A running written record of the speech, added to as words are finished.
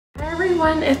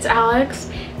everyone, it's Alex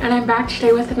and I'm back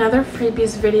today with another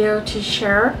freebies video to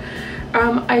share.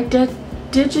 I did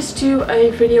just do a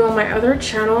video on my other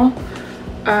channel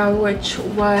which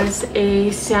was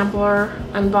a sampler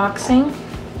unboxing.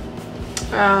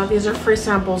 These are free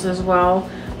samples as well,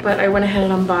 but I went ahead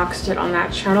and unboxed it on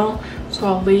that channel, so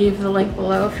I'll leave the link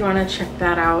below if you want to check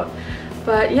that out.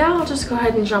 But yeah, I'll just go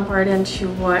ahead and jump right into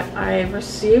what I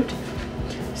received.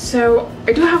 So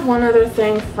I do have one other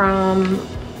thing from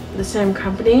the same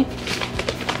company,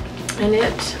 and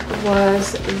it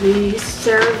was the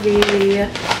CerVe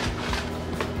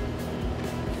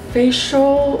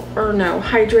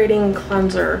hydrating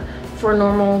cleanser for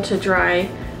normal to dry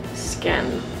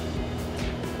skin.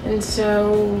 And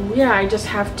so yeah, I just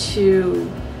have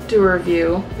to do a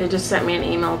review. They just sent me an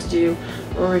email to do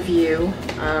a review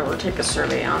or take a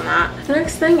survey on that. The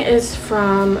next thing is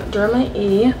from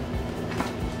Derma-E.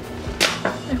 I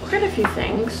have quite a few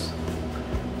things,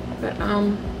 but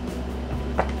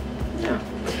yeah.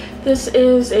 This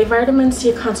is a vitamin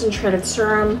C concentrated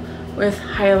serum with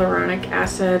hyaluronic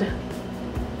acid.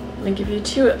 Let me give you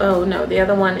two. Oh no, the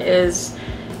other one is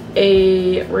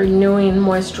a renewing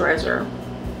moisturizer.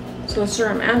 So a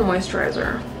serum and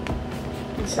moisturizer.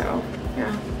 So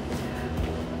yeah,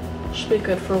 should be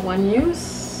good for one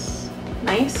use.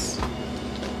 Nice.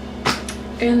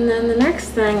 And then the next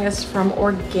thing is from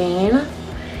Orgain,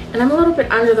 and I'm a little bit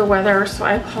under the weather, so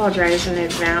I apologize in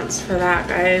advance for that,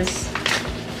 guys.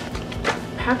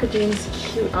 Packaging's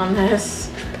cute on this.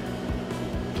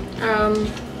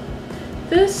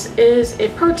 This is a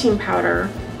protein powder.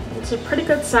 It's a pretty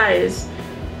good size,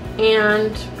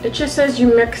 and it just says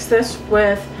you mix this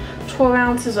with 12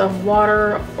 ounces of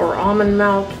water or almond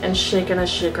milk and shake in a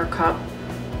shaker cup,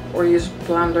 or use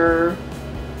blender,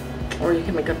 or you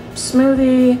can make a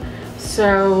smoothie.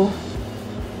 So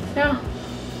yeah,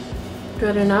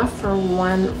 good enough for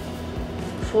one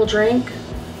full drink.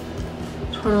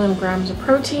 21 grams of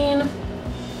protein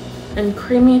and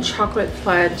creamy chocolate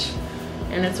fudge,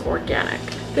 and it's organic.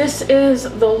 This is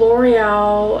the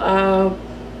L'Oreal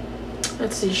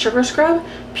let's see, sugar scrub,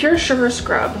 pure sugar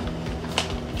scrub,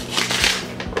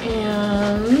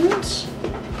 and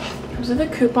comes with a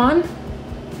coupon.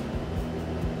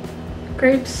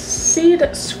 Grape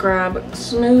seed scrub,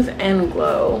 smooth and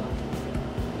glow.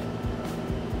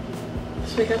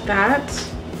 So we got that.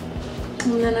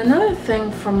 And then another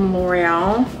thing from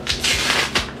L'Oreal.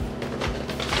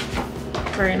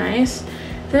 Very nice.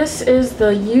 This is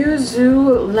the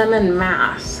Yuzu Lemon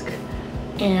Mask.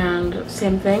 And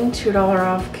same thing, $2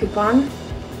 off coupon.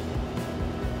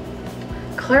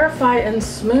 Clarify and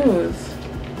smooth.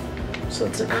 So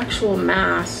it's an actual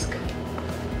mask.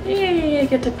 Yay, I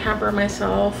get to pamper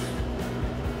myself.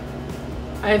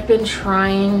 I've been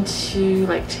trying to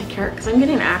like take care, because I'm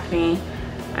getting acne.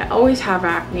 I always have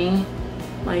acne,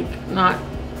 like not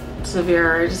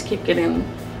severe, I just keep getting,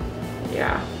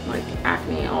 yeah, like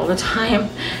acne all the time.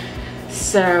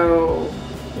 So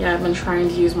yeah, I've been trying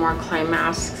to use more clay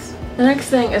masks. The next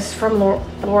thing is from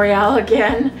L'Oreal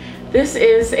again. This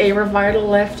is a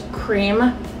Revitalift cream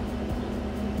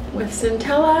with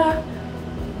centella.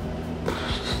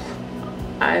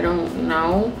 I don't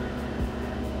know.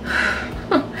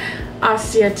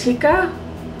 Asiatica.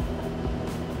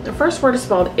 The first word is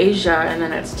spelled Asia and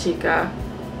then it's Tika.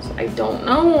 So I don't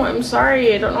know. I'm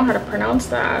sorry. I don't know how to pronounce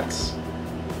that.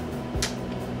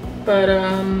 But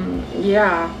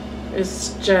yeah,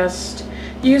 it's just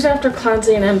use after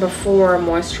cleansing and before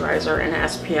moisturizer and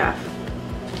SPF.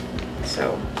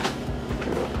 So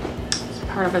it's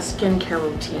part of a skincare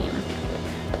routine.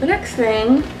 The next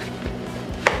thing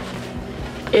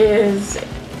is,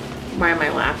 why am I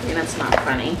laughing? It's not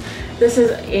funny. This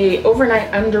is a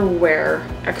overnight underwear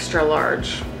extra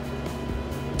large.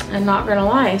 I'm not gonna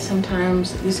lie,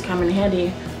 sometimes these come in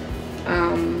handy.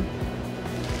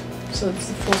 So it's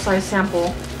a full-size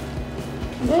sample.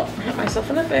 Oh, I hit myself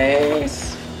in the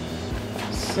face.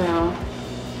 So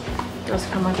it does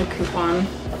come with a coupon.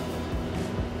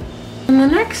 And the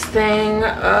next thing,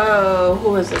 oh,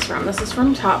 who is this from? This is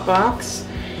from Topbox,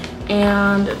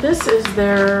 and this is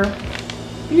their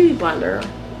beauty blender.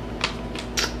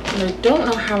 And I don't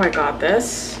know how I got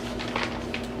this,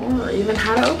 or even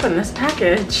how to open this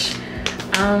package.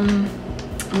 I'm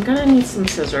gonna need some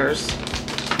scissors.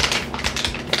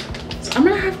 So I'm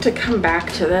gonna have to come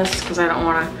back to this because I don't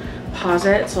want to pause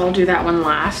it, so I'll do that one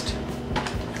last. I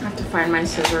have to find my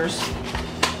scissors.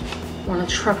 I want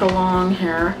to truck along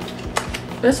here.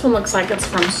 This one looks like it's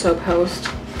from Soap Host.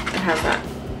 It has that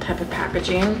type of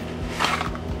packaging.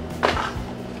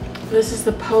 This is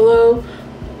the Polo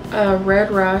Red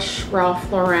Rush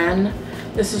Ralph Lauren.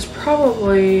 This is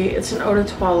probably, it's an eau de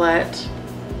toilette.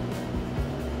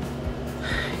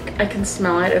 I can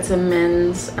smell it. It's a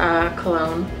men's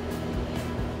cologne.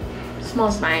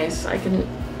 Smells nice. I can,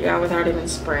 yeah, without even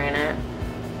spraying it.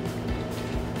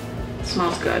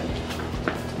 Smells good.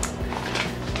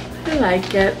 I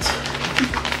like it.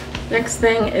 Next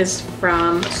thing is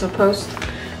from Post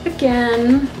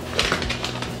again.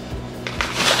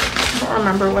 I don't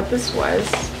remember what this was.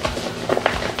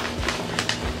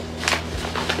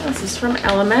 This is from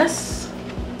Elemis.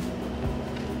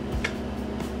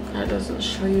 That doesn't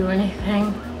show you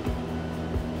anything.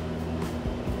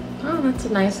 Oh, that's a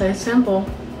nice size sample.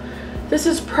 This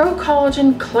is Pro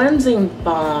Collagen Cleansing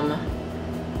Balm.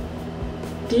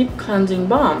 Deep Cleansing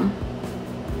Balm.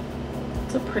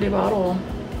 It's a pretty bottle.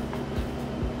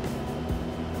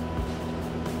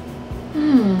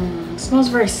 It smells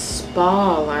very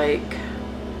spa-like.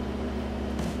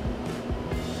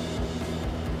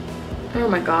 Oh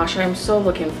my gosh, I'm so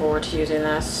looking forward to using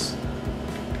this.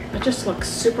 It just looks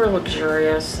super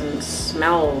luxurious and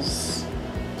smells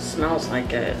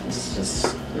like it. It's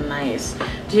just nice.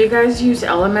 Do you guys use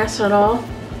Elemis at all?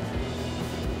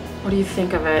 What do you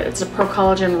think of it? It's a Pro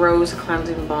Collagen Rose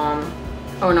Cleansing Balm.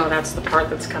 Oh no, that's the part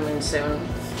that's coming soon.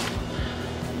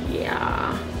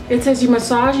 Yeah. It says you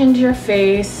massage into your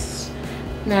face,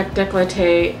 neck,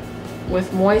 décolleté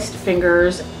with moist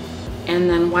fingers and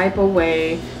then wipe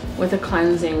away with a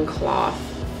cleansing cloth.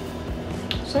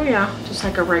 So yeah, just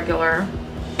like a regular,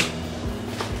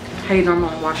 how you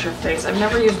normally wash your face. I've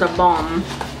never used a balm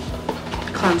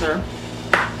cleanser.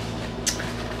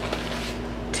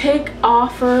 Take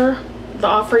offer. The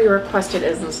offer you requested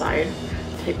is inside.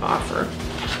 Take offer.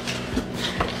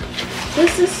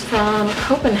 This is from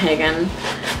Copenhagen,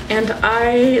 and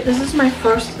this is my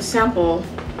first sample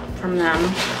from them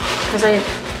because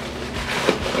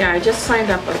I just signed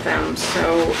up with them,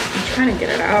 so I'm trying to get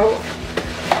it out.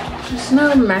 There's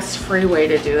no mess-free way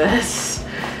to do this,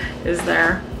 is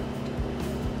there?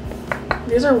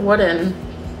 These are wooden.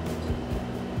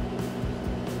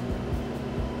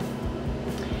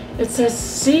 It says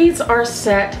seeds are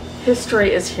set,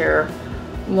 history is here,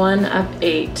 1 of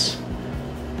 8.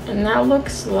 And that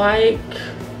looks like,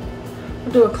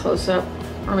 I'll do a close-up,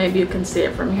 or maybe you can see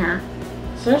it from here.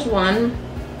 So there's 1.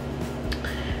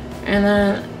 And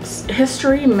then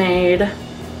history made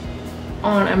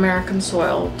on American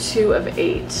soil, 2 of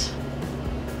 8.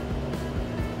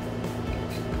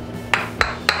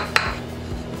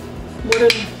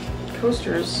 Wooden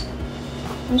coasters.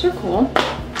 Those are cool.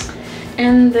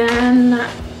 And then,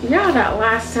 yeah, that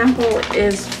last sample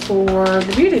is for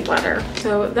the Beauty Blender.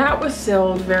 So that was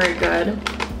sealed very good.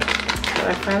 So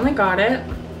I finally got it.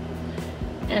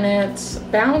 And it's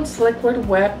Bounce Liquid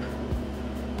Whip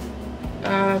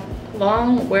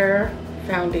Long Wear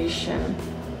Foundation.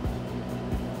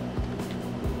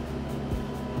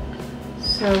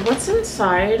 So what's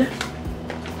inside?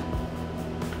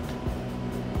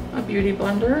 A beauty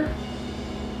blender.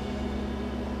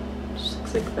 Just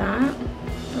looks like that.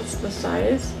 That's the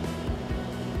size.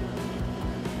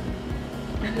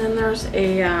 And then there's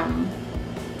a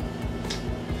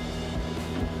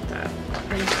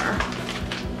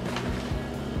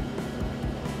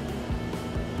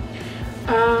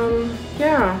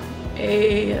yeah,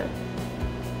 a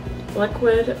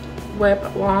liquid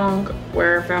whip long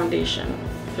wear foundation.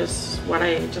 Just what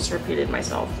I just repeated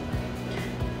myself.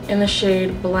 In the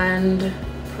shade Blend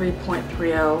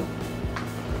 3.30.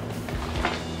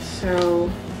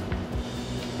 So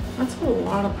that's a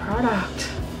lot of product.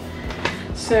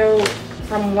 So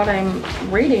from what I'm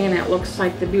reading, it looks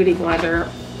like the Beauty Blender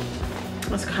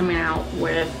is coming out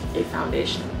with a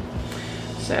foundation.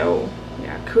 So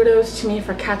yeah, kudos to me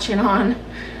for catching on.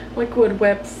 Liquid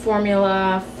Whip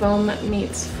formula, foam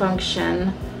meets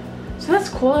function. So that's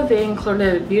cool that they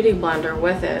included a beauty blender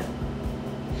with it.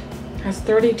 It has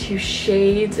 32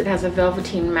 shades. It has a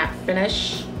velveteen matte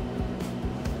finish.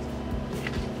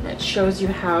 It shows you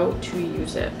how to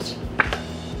use it.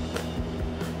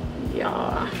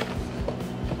 Yeah.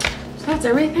 So that's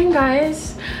everything,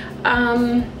 guys.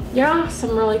 Yeah,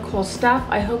 some really cool stuff.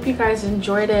 I hope you guys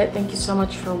enjoyed it. Thank you so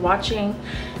much for watching.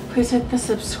 Please hit the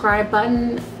subscribe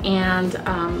button and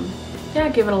yeah,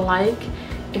 give it a like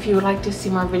if you would like to see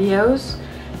more videos.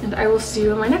 And I will see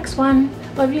you in my next one.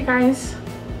 Love you guys.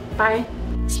 Bye.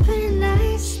 It's been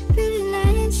nice.